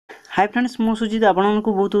Hi friends मु सुजित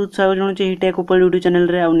आपको बहुत उत्साह जनाऊँ यही टेक ऊपर यूट्यूब चैनल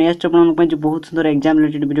रे आउ नेक्स्ट आपको बहुत सुंदर एग्जाम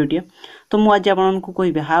रिलेटेड वीडियोटे तो मुझे आज आपको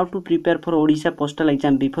कहि how to prepare for Odisha postal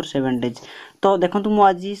exam before 7 days. तो देखो मुझे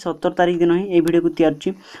आज 17 तारीख दिन ही ये वीडियो को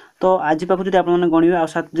तैयार तो आज पाखु जब आपने गणवे आ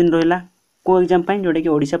 7 दिन रहा को एग्जाम जोटा कि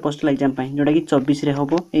ओडिशा पोस्टल एग्जाम जोटा कि 24 रे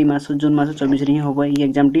हम यही जून मास 24 रे ही हम ये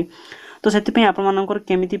एग्जाम टी तो से आपर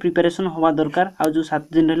केमी प्रिपेरेसन हवा दरकार आ जो 7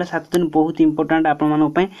 दिन रहा 7 दिन बहुत इंपोर्टाट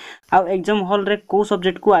आपण आउ एग्जाम हॉल रे को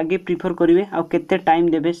सब्जेक्ट को आगे प्रिफर करेंगे आउ केते टाइम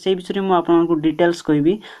देबे से विषय में आपको डिटेल्स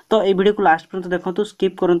कहबी। तो ये वीडियो को लास्ट पर्यंत देखो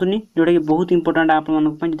स्किप करंतुनी जोटा कि बहुत इंपोर्टाट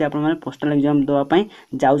आपड़ी आप पोस्टल एग्जाम देवाई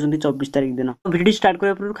जाऊँच 24 तारीख दिन। वीडियो स्टार्ट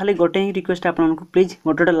करने पूर्व खाली गोटे ही रिक्वेस्ट आपको प्लीज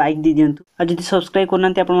गोटे लाइक दी दिंतु आ जब सब्सक्राइब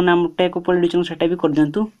करना आप टेक ऊपर चैनल सेटा भी कर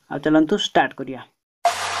दिंतु आ चलतु स्टार्ट करिया।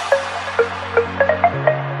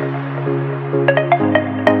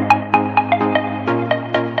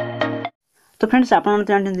 तो फ्रेंड्स आप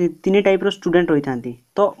जानते तीन टाइप स्टूडेंट रही था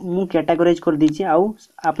तो मु कैटेगराइज कर दीजिए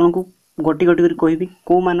आपन को गोटी गोटी कहबी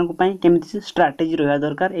कौ मानक केमी स्ट्राटेजी रहा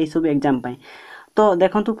दरकार यही सब एग्जाम तो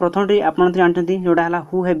देखो प्रथम आप जानते जोड़ा है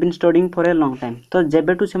who have been studying for a long time तो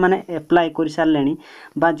जेबेटू से एप्लाय कर सारे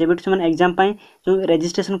जेबेटू से एग्जाम जो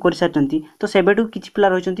रजिस्ट्रेशन कर सारी तो सेबेटू किसी पिला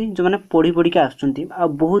रही जो मैंने पढ़ी पढ़ी आसुँच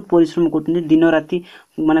बहुत परिश्रम कर दिन राति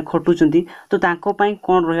माने खटुंट तो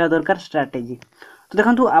कौन रहा दरकार स्ट्राटेजी। तो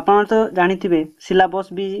देखो आप तो जानी सिलेबस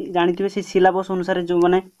भी जानी से सिलेबस अनुसार जो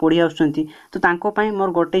मैंने पढ़ी आसुँच तो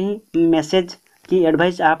मोर गोटे ही मेसेज कि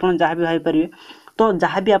एडवाइस आप जहाँ भी भाई तो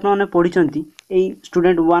जहाँ भी आपने पढ़ी यही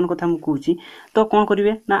स्टूडेंट 1 कथा मुझे तो कौन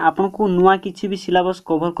करेंगे ना आपन को नुआ किसी भी सिलेबस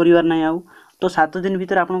कवर करिवार ना आउ तो 7 दिन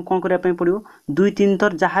भीतर आपन कौन करने पड़ो 2-3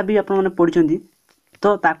 थर जहाँ भी आपने पढ़ी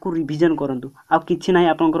तो ताकू रिविजन करंतु आ किछि नाही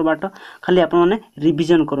आपनकर बाट खाली आपन माने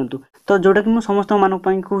रिविजन करंतु। तो जोटा कि मु समस्त मानक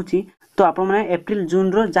पई कहूची तो आपन माने एप्रिल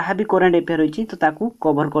जून रो जहाँ भी करेंट अफेयर रही तो ताकू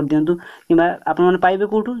कवर कर दियंतु कि आपन माने पाइबे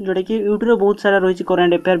कोठू जोटा कि यूट्यूब रे बहुत सारा रही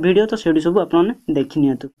करेंट अफेयर वीडियो तो सेडी सब आपन माने देखि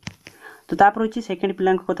नियंतु। तो तापर रही सेकेंड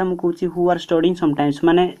पिला कथा मु कहूची हु आर स्टडिंग समटाइम्स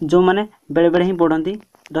माने जो माने बेले बेले ही पढ़ती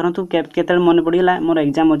धरतु केते मन पड़गला मोर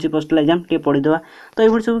एग्जाम अच्छी पोस्टल एग्जाम टे पढ़ीदे तो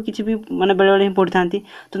ये सब किसी भी माने बेले बेले ही पढ़ी था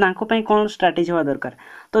तो तांको कौन स्ट्राटेजी हवा दरकार।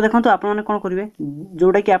 तो देखो आप कौन करेंगे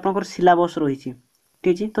जोटा कि आपंकर सिलेबस रही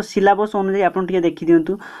ठीक है तो सिलेबस अनुसार आप देखी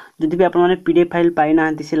दिंतु जदि भी आपने पीडीएफ फाइल पाई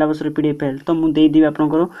ना सिलेबस पीडीएफ फाइल तो मुझे देदेवी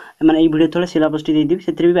आपंकर मैंने वीडियो थोड़े सिलेबस टी देदेवी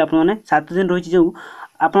से भी आपने 7 दिन रही जो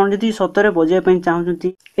आपड़ी सतरे बजाई चाहते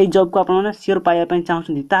ये जॉब को आपने सियोर पाइबा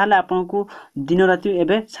चाहते ताहले आपन को दिन राति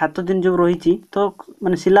एवं 7 दिन जो रही तो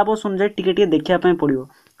माने सिलेबस अनुसार टिके देखापी पड़ो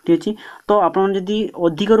ठीक अच्छे। तो आपड़ जदि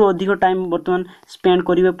अधिक रू अधिक टाइम बर्तमान स्पेंड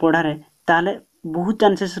करेंगे पढ़ारे ताहले बहुत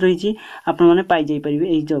चांसेस रही आपने पाई जाई परिबे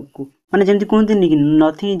एही जॉब को माने जेमती कहते कि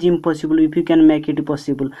nothing is impossible if you can make it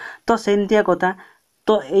possible तो सेमतिया कथा।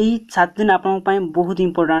 तो यही 7 दिन आपन बहुत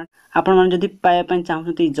इंपोर्टेंट आपण माने जदि पाइबा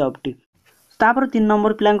चाहते जॉब टी। तापर 3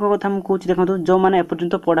 नंबर पिला कथा मुझे कहूँ देखो जो मैंने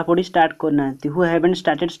एपर्यंत पढ़ापढ़ी स्टार्ट करना who haven't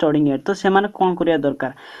started studying eight तो से कौन करिया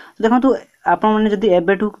दरकार। देखो आपने जदि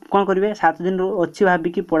एबेठू कौन करेंगे 7 दिन अच्छी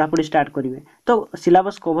भाविकी पढ़ापढ़ी स्टार्ट करेंगे तो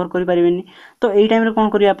सिलेबस कवर करें तो यही टाइम कौन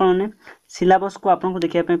करेंगे आपने सिलेबस को आपको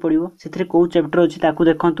देखापी पड़ो से कौ चैप्टर अच्छी ताकू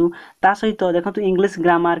देखूँ ता सहित देखो इंग्लिश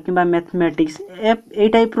ग्रामर कि मैथमेटिक्स ए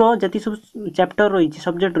टाइप जी सब चैप्टर रही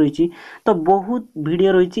सब्जेक्ट रही तो बहुत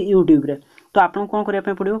वीडियो रही यूट्यूब रे तो आपको कौन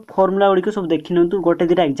करने पड़ो फर्मुला गुड़ी सब देखी नियंतु गोटे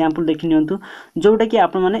 2टा एग्जांपल देखी नियंतु जोटा कि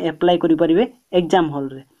आप मैंने एप्लाय करेंगे एग्जाम हॉल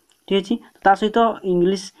रे ठीक अच्छे। ता सहित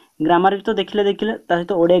इंग्लिश ग्रामर भी तो देखिले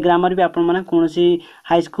सहित ओडिया ग्रामर भी आपण माने कोनोसी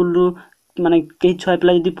हाई स्कूल रु माने कई छुआ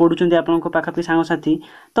पिला जदि पढ़ुचंती आपनको पाखापाखि सांगसाथी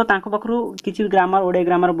तो तांको पाखरु किछि ग्रामर ओडिया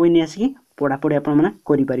ग्रामर बोई नि आसी पढ़ापढ़ी आपण माने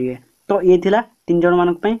करि परिबे। तो ये थिला 3 जण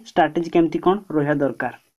मानक पई स्ट्रेटजी केमती कोन रहा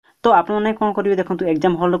दरकार। तो आप कौन करेंगे देखो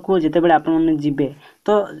एग्जाम हॉल को जितेबाला आपने जीवे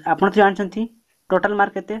तो आप तो जानते टोटाल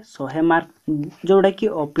मार्क केते 100 मार्क जोटा कि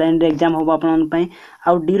ऑफलाइन एग्जाम हम आपन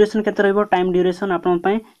आउ ड्यूरेशन केते रहबो टाइम ड्यूरेशन आपन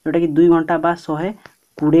जोटा कि 2 घंटा बा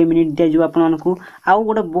 120 मिनिट दिया जो आपन को आउ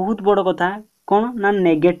गोटे बहुत बड़ कथा कौन ना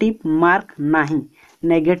नेगेटिव मार्क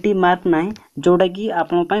नाही जोटा कि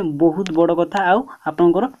आपन बहुत बड़ कथा आउ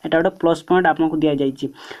आपनकर एटा गोटे प्लस पॉइंट आपन दिया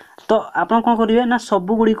जायछि। तो आपन कौन करेंगे ना सब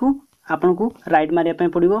गुड़ी को आपन को राइट मारिया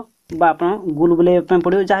पड़ो गोल बुलाइया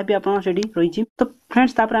पड़ो जहाँ भी आपन सेठी रही। तो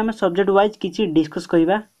फ्रेंड्स तापर आम सब्जेक्ट वाइज किसी डिस्कस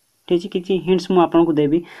करवा ठीक है किसी हिंट्स मुझे आपको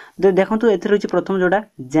देवी देखो ये रही प्रथम जोड़ा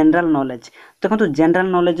जनरल नॉलेज देखो general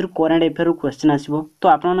knowledge current affair question आसो तो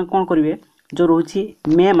आपने कौन करेंगे जो रोचे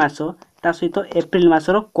मे मास ता सहित एप्रिल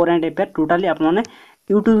मासर करेंट अफेयर टोटाली आपने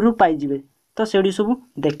यूट्यूब रु पाइबे तो से सब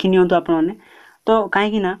देखी नियंतु आपने। तो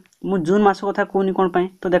कहीं मु जून मास कथा कहूनी कौन पाई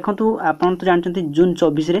तो देखो आप तो जानते जून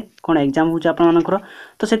 24 रे कौन एग्जाम हो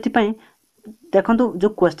तो से देखो जो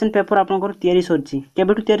क्वेश्चन पेपर आपंकर तैयारी सरी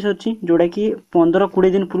केबेठू तैयारी सरी जोड़ा कि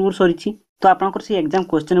 15-20 दिन पूर्व सरी तो आपंकर से एग्जाम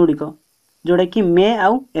क्वेश्चन गुड़िक जोड़ा कि मे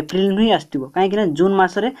आउ एप्रिल ही आसो कहीं जून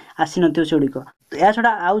मसरे आसी न से गुड़िक तो या छड़ा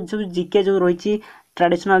आउ जो जीके जो रही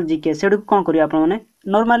ट्रेडिशनल जीके से कौन करेंगे आप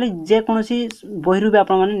नॉर्मली जेकोसी बही भी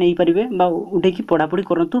आपने उठे पढ़ापढ़ी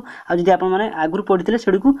करूँ आदि आप आगुरी पढ़ी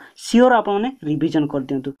से सियोर आपने रिविजन कर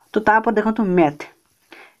दिंतु तो तापर देखो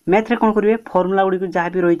मैथ रे कौन करेंगे फर्मुला गुड़ी जहाँ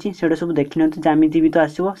भी रही से सब देखी जामिति भी तो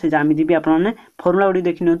आसो से जामिति भी आपने फर्मुला गुड़ी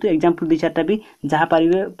देखी एग्जाम्पल 2-4टा भी जहाँ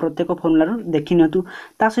पारे प्रत्येक फर्मुला देखी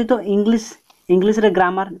ता सहित इंग्लीश रे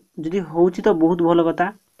ग्रामर जदि होची तो बहुत भल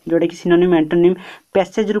कथा जोटा कि सिनोनिम एंटोनिम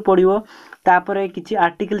पैसेज रु पड़ो तापर किसी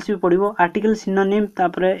आर्टिकल्स भी पड़ो आर्टिकल सिनोनिम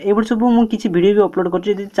तापर ये सब मुझे किसी वीडियो भी अपलोड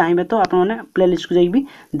कर चाहिए तो आपने प्लेलिस्ट को जाकि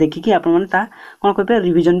देखिकी आपने कौन करेंगे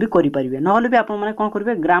रिविजन भी करेंगे ना भी आपने कौन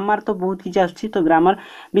करेंगे ग्रामर तो बहुत किसी आसूँ तो ग्रामर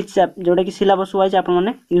भी जोटा कि सिलेबस वाइज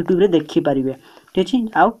आपने यूट्यूब देखिपारे ठीक है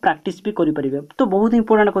आउ प्रैक्टिस भी करेंगे तो बहुत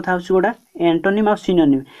इंपोर्टेंट कथा गोटा एंटोनिम आ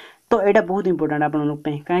सिनोनिम तो यहाँ बहुत इंपोर्टेंट आप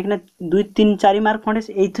कहीं 2-3-4 मार्क खंडे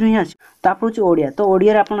ही आसपर हूँ ओडिया तो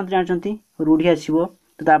ओडिया आप जानते रूढ़ी आसो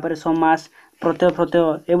तो समास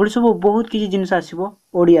प्रत्यय एभली सब बहुत किसी जिनस आसो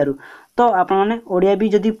ओडिया तो आपने ओडिया भी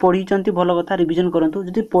जदि पढ़ी भल कथा रिविजन करूँ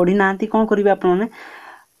जदि पढ़ी ना कौन करेंगे आपने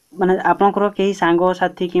माने आपंकर कई सांग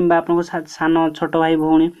साथी कि सान छोट भाई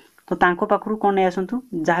भौणी तो तांको पाखरु कौन नहीं आसतु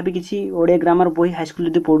जहाँ भी किसी ओडिया ग्रामर बही हाईस्कल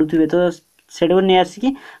जब पढ़ुवे तो से नहीं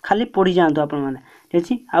आसिकी खाली पढ़ी जातु आप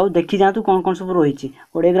ठीक है आउ देखी जातु कौन कौन सब रही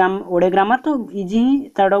ओडिया ग्रामर तो इजी ही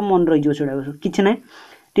तार मन रही से किसी ना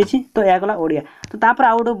ठीक है तो यह गला ओडिया तो तापर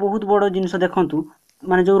आउ गोटे बहुत बड़ जिनस देखूँ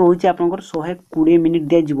माने जो रही है 120 मिनिट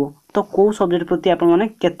दिज्व तो कौ सब्जेक्ट प्रति आपने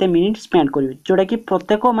केते मिनिट स्पेंड करेंगे जोटा कि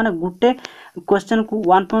प्रत्येक माने गोटे क्वेश्चन को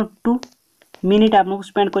 1.2 मिनिट आपको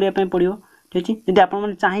स्पेंड करने पड़ो ठीक है जब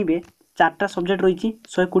आप चाहिए 4टा सब्जेक्ट रही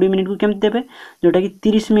 120 मिनिट को केमती देवे जोटा कि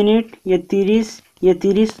 30 मिनिट ये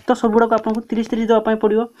 30 तो सब गुड़ाक आपको 30 देवाई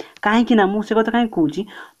पड़ो कहीं मुझे कथा कहीं कौच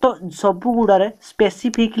तो सब गुड़ारे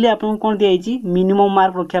स्पेसिफिकली आपको कौन दिखाई मिनिमम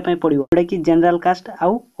मार्क रखापी पड़ो जोटा कि जनरल कास्ट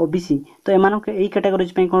आउ ओबीसी तो एम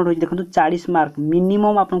कैटेगोरी कौन रही देखो 40 मार्क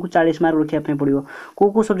मिनिमम आपको 40 मार्क रखापी पड़ो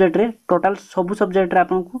कौ सब्जेक्ट टोटाल सब सब्जेक्ट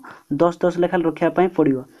आपको 10-10 लेखा रखापी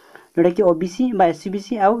पड़ो जोटा कि ओबीसी बा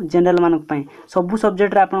एससीबीसी आउ जनरल मानक सब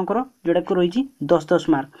सब्जेक्ट आपंकर जोटा कि रही 10-10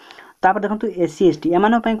 मार्क तापर देखो एससी एसटी एम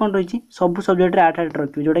कौन रही सब सब्जेक्ट 8-8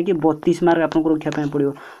 रखिए जोटा कि 32 मार्क आपको रखापी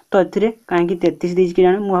पड़ो तो ए कहीं 33 देखे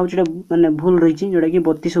जाने मुझे मानने भूल रही जोटा कि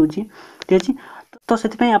 32 हो ठीक अच्छे तो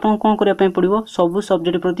से आपको कौन करने पड़ो सब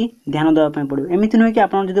सब्जेक्ट प्रति ध्यान देवाई पड़ो एमती नुहे कि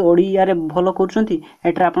आप ओडिया भल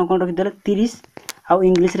कर आप कौन रखिदे 30 आउ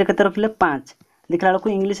इंग्लीश रे केते रखिले 5 देखला बेलू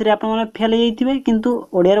इंग्लीश रे आप फेल होते किंतु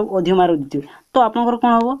ओडिया अधिक मार्क देते तो आपंकर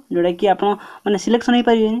कौन हम जोटा कि आप मैंने सिलेक्शन हो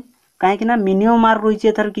पारे कहीं मिनिमम मार्क रही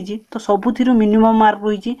एथार किसी तो सबुथ मिनिमम मार्क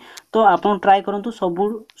रही तो आप ट्राए करूँ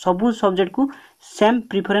सबू सब्जेक्ट को सेम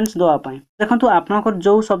प्रिफरेन्स देवाई देखो आपंकर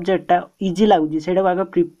जो सब्जेक्टा इजी लगुच से आगे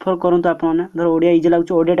प्रिफर करूँ आपने धर ओडिया इजी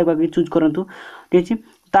लगुच ओडिया आगे चूज करूँ ठीक है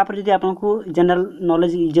तापर जब आपको जनरल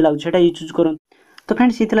नॉलेज इजी लगुच चूज करूँ तो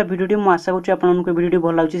फ्रेंड्स ये वीडियो मुझे आशा करूँ आपको वीडियो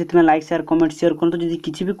भल लगे से लाइक शेयर कमेंट शेयर करूँ जब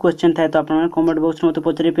किसी भी क्वेश्चन थाए तो आपने कमेंट बॉक्स में मतलब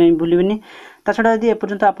पचारे भूलें ता छड़ा यदि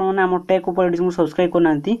एपर्यंत आपने आम टेक पॉलिटिक्स को सब्सक्राइब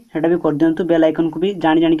करना भी कर दिंतु बेल आइकन को भी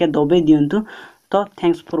जानी जानिका दबाई दिंतु तो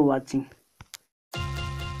थैंक्स फॉर वाचिंग।